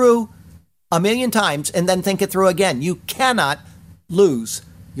think it through a million times and then think it through again. You cannot lose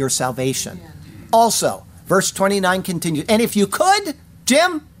your salvation. Also, verse 29 continues, and if you could,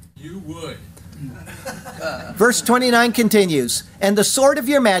 Jim? You would. Verse 29 continues, and the sword of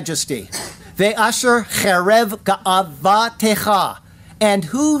your majesty, ve'asher cherev ga'avatecha, and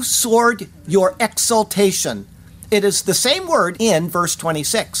who sword your exaltation. It is the same word in verse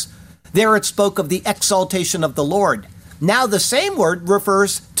 26. There it spoke of the exaltation of the Lord. Now the same word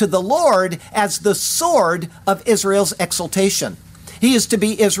refers to the Lord as the sword of Israel's exaltation. He is to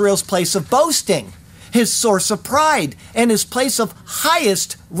be Israel's place of boasting, his source of pride, and his place of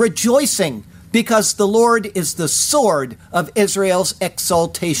highest rejoicing. because the Lord is the sword of Israel's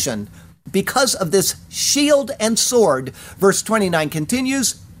exaltation. Because of this shield and sword, verse 29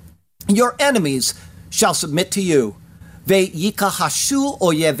 continues, your enemies shall submit to you, ve'yikahashu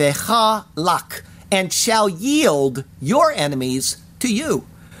oyevecha lak, and shall yield your enemies to you.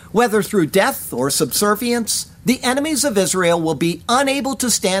 Whether through death or subservience, the enemies of Israel will be unable to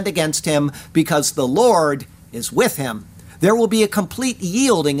stand against him because the Lord is with him. There will be a complete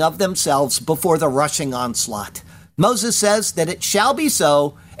yielding of themselves before the rushing onslaught. Moses says that it shall be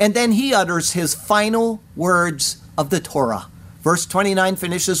so, and then he utters his final words of the Torah. Verse 29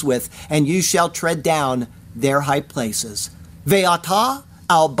 finishes with, and you shall tread down their high places. Ve'ata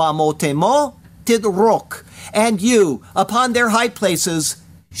al bamotemo tidrok, and you upon their high places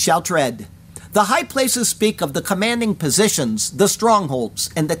shall tread. The high places speak of the commanding positions, the strongholds,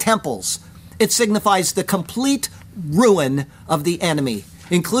 and the temples. It signifies the complete ruin of the enemy,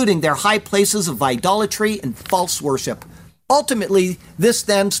 including their high places of idolatry and false worship. Ultimately, this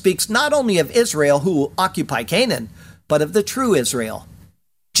then speaks not only of Israel who will occupy Canaan, but of the true Israel,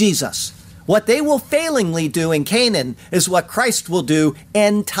 Jesus. What they will failingly do in Canaan is what Christ will do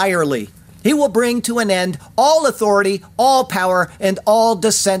entirely. He will bring to an end all authority, all power, and all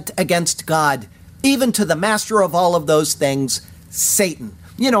dissent against God, even to the master of all of those things, Satan.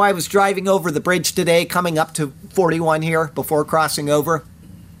 You know, I was driving over the bridge today, coming up to 41 here before crossing over,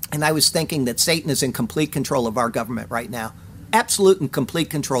 and I was thinking that Satan is in complete control of our government right now. Absolute and complete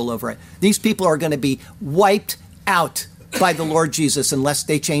control over it. These people are going to be wiped out by the Lord Jesus unless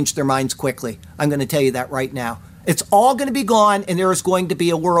they change their minds quickly. I'm going to tell you that right now. It's all going to be gone, and there is going to be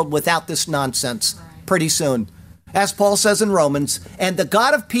a world without this nonsense pretty soon. As Paul says in Romans, and the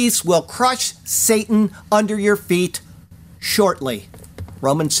God of peace will crush Satan under your feet shortly.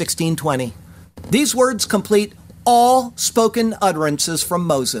 Romans 16:20. These words complete all spoken utterances from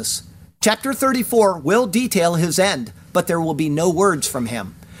Moses. Chapter 34 will detail his end, but there will be no words from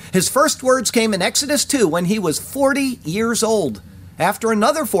him. His first words came in Exodus 2 when he was 40 years old. After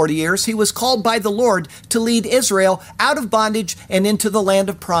another 40 years, he was called by the Lord to lead Israel out of bondage and into the land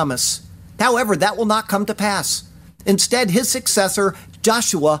of promise. However, that will not come to pass. Instead, his successor,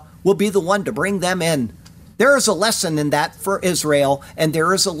 Joshua, will be the one to bring them in. There is a lesson in that for Israel, and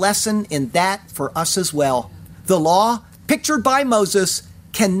there is a lesson in that for us as well. The law, pictured by Moses,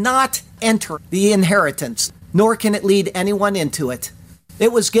 cannot enter the inheritance, nor can it lead anyone into it.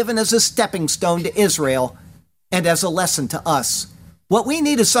 It was given as a stepping stone to Israel and as a lesson to us. What we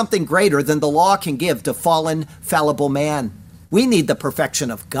need is something greater than the law can give to fallen, fallible man. We need the perfection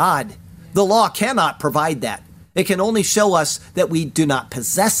of God. The law cannot provide that. It can only show us that we do not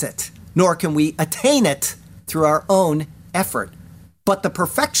possess it, nor can we attain it through our own effort. But the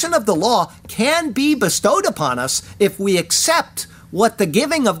perfection of the law can be bestowed upon us if we accept what the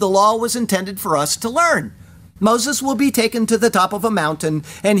giving of the law was intended for us to learn. Moses will be taken to the top of a mountain,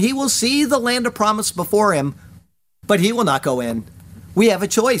 and he will see the land of promise before him, but he will not go in. We have a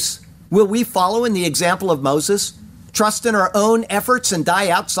choice. Will we follow in the example of Moses, trust in our own efforts and die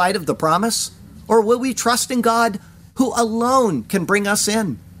outside of the promise? Or will we trust in God who alone can bring us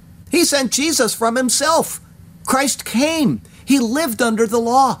in? He sent Jesus from himself. Christ came. He lived under the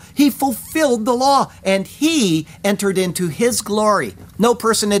law. He fulfilled the law, and he entered into his glory. No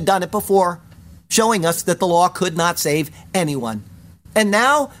person had done it before, showing us that the law could not save anyone. And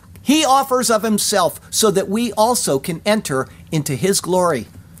now he offers of himself so that we also can enter into his glory.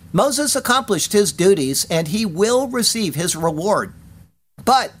 Moses accomplished his duties, and he will receive his reward.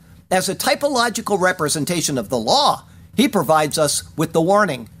 But as a typological representation of the law, he provides us with the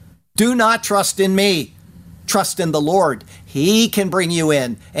warning. Do not trust in me. Trust in the Lord. He can bring you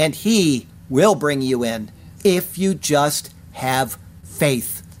in, and he will bring you in if you just have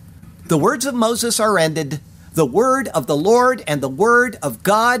faith. The words of Moses are ended. The word of the Lord and the word of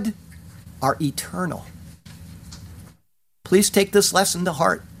God are eternal. Please take this lesson to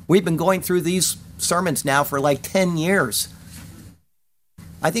heart. We've been going through these sermons now for like 10 years.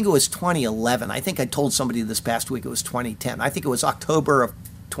 I think it was 2011. I think I told somebody this past week it was 2010. I think it was October of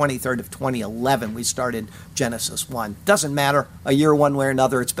 23rd of 2011 we started Genesis 1. Doesn't matter, a year one way or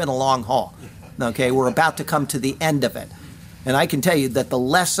another. It's been a long haul. Okay, we're about to come to the end of it. And I can tell you that the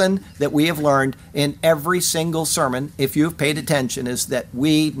lesson that we have learned in every single sermon, if you've paid attention, is that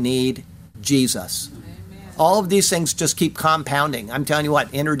we need Jesus. All of these things just keep compounding. I'm telling you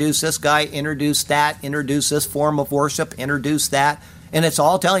what, introduce this guy, introduce that, introduce this form of worship, introduce that. And it's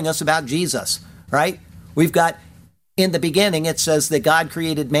all telling us about Jesus, right? We've got, in the beginning, it says that God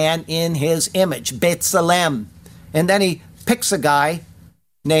created man in his image, B'Tselem. And then he picks a guy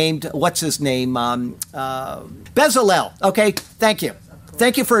named, what's his name? Bezalel. Okay, thank you.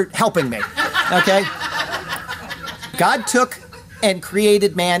 Thank you for helping me. Okay? God took and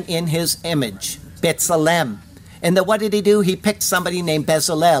created man in his image, B'Tselem. And then what did he do? He picked somebody named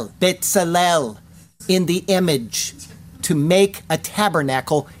Bezalel, in the image, to make a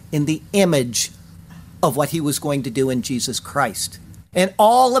tabernacle in the image of what he was going to do in Jesus Christ. And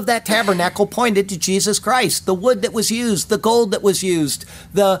all of that tabernacle pointed to Jesus Christ. The wood that was used, the gold that was used,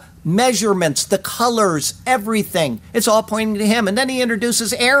 the measurements, the colors, everything. It's all pointing to him. And then he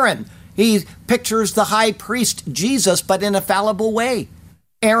introduces Aaron. He pictures the high priest, Jesus, but in a fallible way.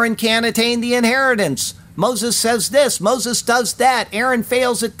 Aaron can't attain the inheritance. Moses says this, Moses does that, Aaron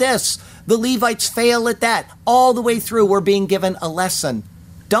fails at this, the Levites fail at that. All the way through, we're being given a lesson.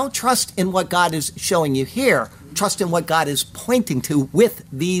 Don't trust in what God is showing you here. Trust in what God is pointing to with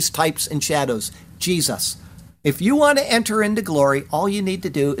these types and shadows, Jesus. If you want to enter into glory, all you need to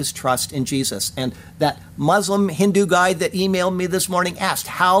do is trust in Jesus. And that Muslim Hindu guy that emailed me this morning asked,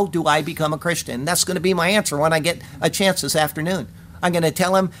 how do I become a Christian? And that's going to be my answer when I get a chance this afternoon. I'm going to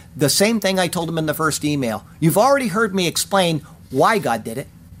tell him the same thing I told him in the first email. You've already heard me explain why God did it.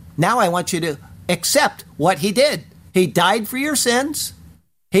 Now I want you to accept what he did. He died for your sins.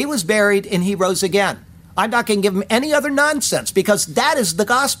 He was buried and he rose again. I'm not going to give him any other nonsense because that is the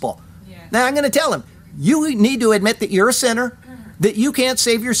gospel. Yeah. Now I'm going to tell him, you need to admit that you're a sinner, that you can't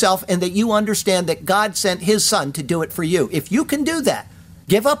save yourself, and that you understand that God sent his son to do it for you. If you can do that,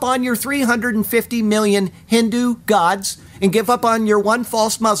 give up on your 350 million Hindu gods and give up on your one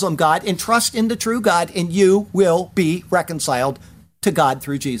false Muslim God and trust in the true God, and you will be reconciled to God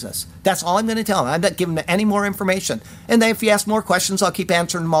through Jesus. That's all I'm going to tell him. I'm not giving him any more information. And then if he asks more questions, I'll keep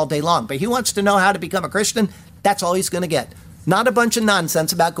answering them all day long. But he wants to know how to become a Christian. That's all he's going to get. Not a bunch of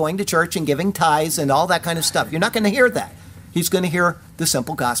nonsense about going to church and giving tithes and all that kind of stuff. You're not going to hear that. He's going to hear the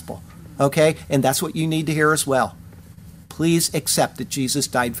simple gospel. Okay? And that's what you need to hear as well. Please accept that Jesus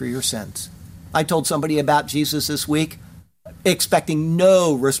died for your sins. I told somebody about Jesus this week, expecting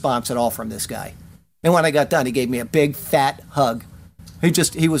no response at all from this guy. And when I got done, he gave me a big, fat hug.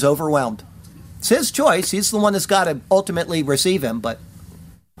 He was overwhelmed. It's his choice. He's the one that's got to ultimately receive him. But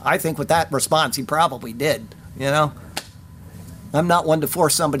I think with that response, he probably did. You know, I'm not one to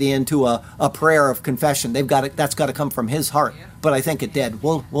force somebody into a prayer of confession. That's got to come from his heart. But I think it did.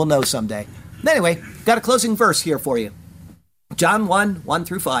 We'll know someday. Anyway, got a closing verse here for you. John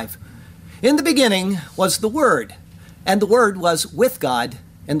 1:1-5. In the beginning was the Word, and the Word was with God,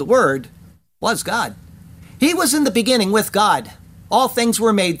 and the Word was God. He was in the beginning with God. All things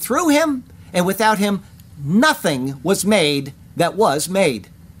were made through him, and without him nothing was made that was made.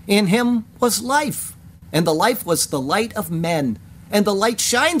 In him was life, and the life was the light of men. And the light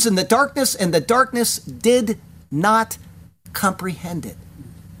shines in the darkness, and the darkness did not comprehend it.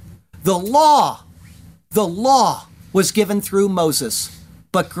 The law was given through Moses,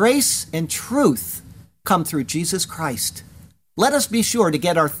 but grace and truth come through Jesus Christ. Let us be sure to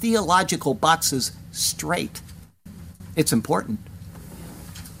get our theological boxes straight. It's important.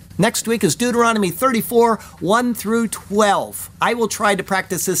 Next week is Deuteronomy 34, 1-12. I will try to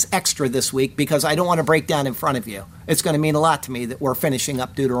practice this extra this week because I don't want to break down in front of you. It's going to mean a lot to me that we're finishing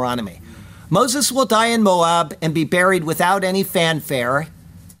up Deuteronomy. Moses will die in Moab and be buried without any fanfare.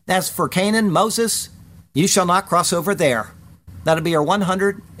 As for Canaan, Moses, you shall not cross over there. That'll be our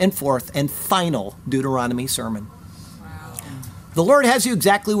 104th and final Deuteronomy sermon. Wow. The Lord has you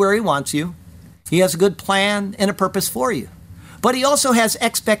exactly where he wants you. He has a good plan and a purpose for you. But he also has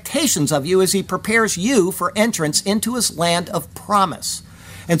expectations of you as he prepares you for entrance into his land of promise.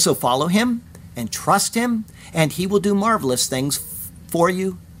 And so follow him and trust him, and he will do marvelous things for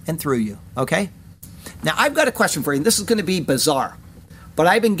you and through you. Okay? Now, I've got a question for you. This is going to be bizarre. But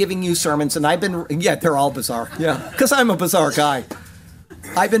I've been giving you sermons, and they're all bizarre. Yeah, because I'm a bizarre guy.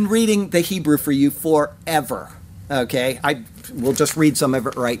 I've been reading the Hebrew for you forever. Okay? We'll just read some of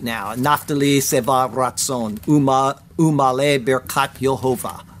it right now. Naphtali seva ratzon, umale berkat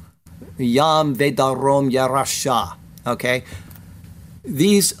Yehovah, yam vedarom yarasha. Okay?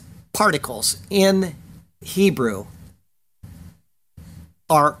 These particles in Hebrew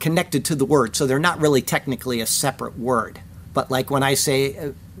are connected to the word, so they're not really technically a separate word. But like when I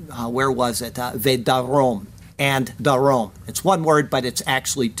say, where was it? Vedarom and darom. It's one word, but it's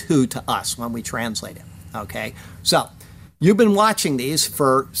actually two to us when we translate it. Okay? So, you've been watching these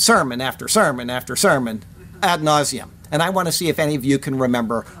for sermon after sermon after sermon ad nauseum. And I want to see if any of you can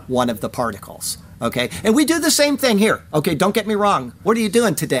remember one of the particles. Okay? And we do the same thing here. Okay, don't get me wrong. What are you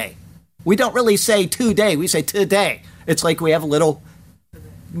doing today? We don't really say today. We say today. It's like we have a little,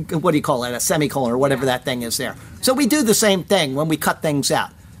 what do you call it, a semicolon or whatever that thing is there. So we do the same thing when we cut things out.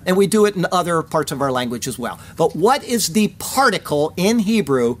 And we do it in other parts of our language as well. But what is the particle in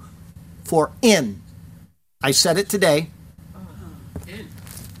Hebrew for in. I said it today.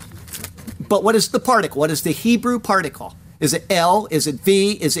 But what is the particle? What is the Hebrew particle? Is it L? Is it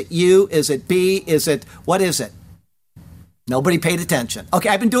V? Is it U? Is it B? What is it? Nobody paid attention. Okay,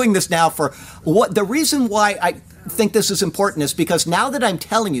 I've been doing this now the reason why I think this is important is because now that I'm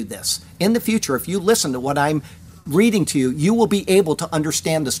telling you this, in the future, if you listen to what I'm reading to you, you will be able to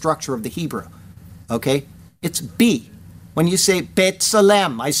understand the structure of the Hebrew. Okay? It's B. When you say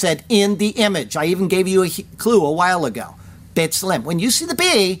B'Tselem, I said in the image. I even gave you a clue a while ago. B'Tselem. When you see the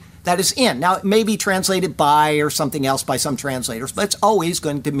B, that is in. Now, it may be translated by or something else by some translators, but it's always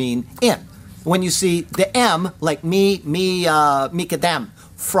going to mean in. When you see the M, like Mikadam,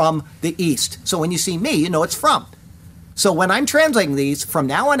 from the east. So when you see me, you know it's from. So when I'm translating these, from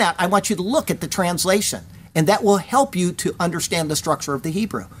now on out, I want you to look at the translation, and that will help you to understand the structure of the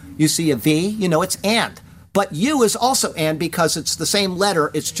Hebrew. You see a V, you know it's and. But U is also and because it's the same letter.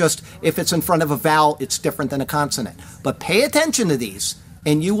 It's just if it's in front of a vowel, it's different than a consonant. But pay attention to these,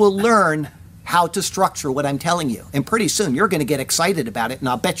 and you will learn how to structure what I'm telling you. And pretty soon, you're going to get excited about it, and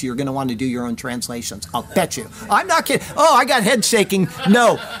I'll bet you're going to want to do your own translations. I'll bet you. I'm not kidding. Oh, I got head shaking.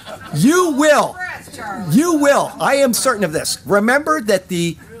 No, you will. You will. I am certain of this. Remember that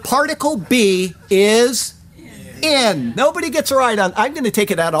the particle be is in. Nobody gets a ride on. I'm going to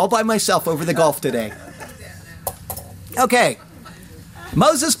take it out all by myself over the Gulf today. Okay.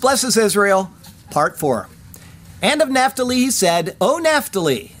 Moses blesses Israel, part 4. And of Naphtali he said, O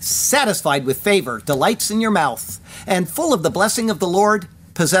Naphtali, satisfied with favor, delights in your mouth, and full of the blessing of the Lord,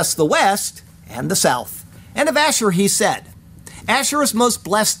 possess the west and the south. And of Asher he said, Asher is most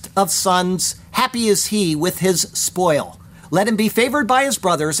blessed of sons, happy is he with his spoil. Let him be favored by his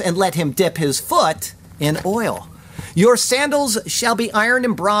brothers, and let him dip his foot in oil. Your sandals shall be iron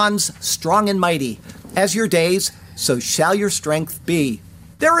and bronze, strong and mighty. As your days, so shall your strength be.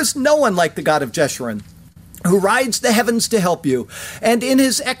 There is no one like the God of Jeshurun, who rides the heavens to help you, and in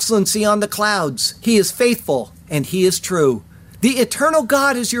his excellency on the clouds. He is faithful, and he is true. The eternal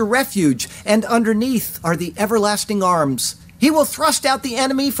God is your refuge, and underneath are the everlasting arms. He will thrust out the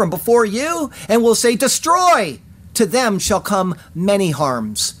enemy from before you, and will say, Destroy! To them shall come many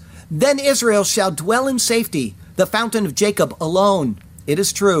harms. Then Israel shall dwell in safety, the fountain of Jacob alone. It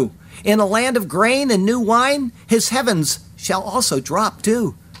is true. In a land of grain and new wine, his heavens shall also drop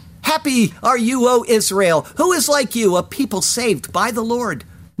too. Happy are you, O Israel, who is like you, a people saved by the Lord.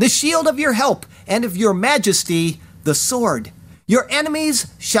 The shield of your help and of your majesty, the sword. Your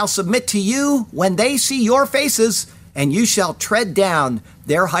enemies shall submit to you when they see your faces, and you shall tread down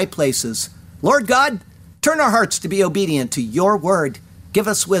their high places. Lord God, turn our hearts to be obedient to your word. Give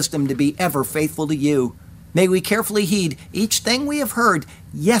us wisdom to be ever faithful to you. May we carefully heed each thing we have heard.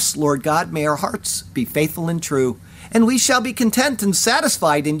 Yes, Lord God, may our hearts be faithful and true. And we shall be content and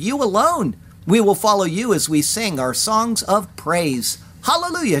satisfied in you alone. We will follow you as we sing our songs of praise.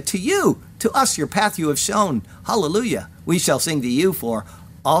 Hallelujah to you, to us your path you have shown. Hallelujah. We shall sing to you for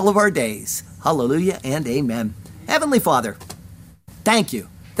all of our days. Hallelujah and amen. Heavenly Father, thank you.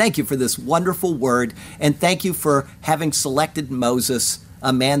 Thank you for this wonderful word, and thank you for having selected Moses,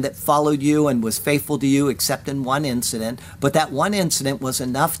 a man that followed you and was faithful to you except in one incident. But that one incident was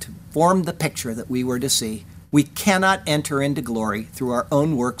enough to form the picture that we were to see. We cannot enter into glory through our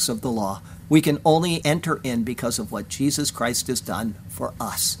own works of the law. We can only enter in because of what Jesus Christ has done for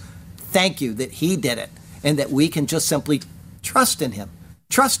us. Thank you that he did it, and that we can just simply trust in him.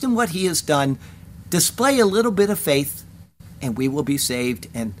 Trust in what he has done. Display a little bit of faith, and we will be saved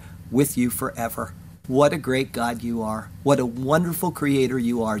and with you forever. What a great God you are. What a wonderful creator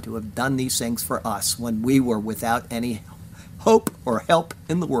you are to have done these things for us when we were without any hope or help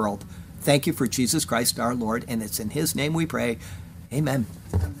in the world. Thank you for Jesus Christ our Lord, and it's in his name we pray. Amen.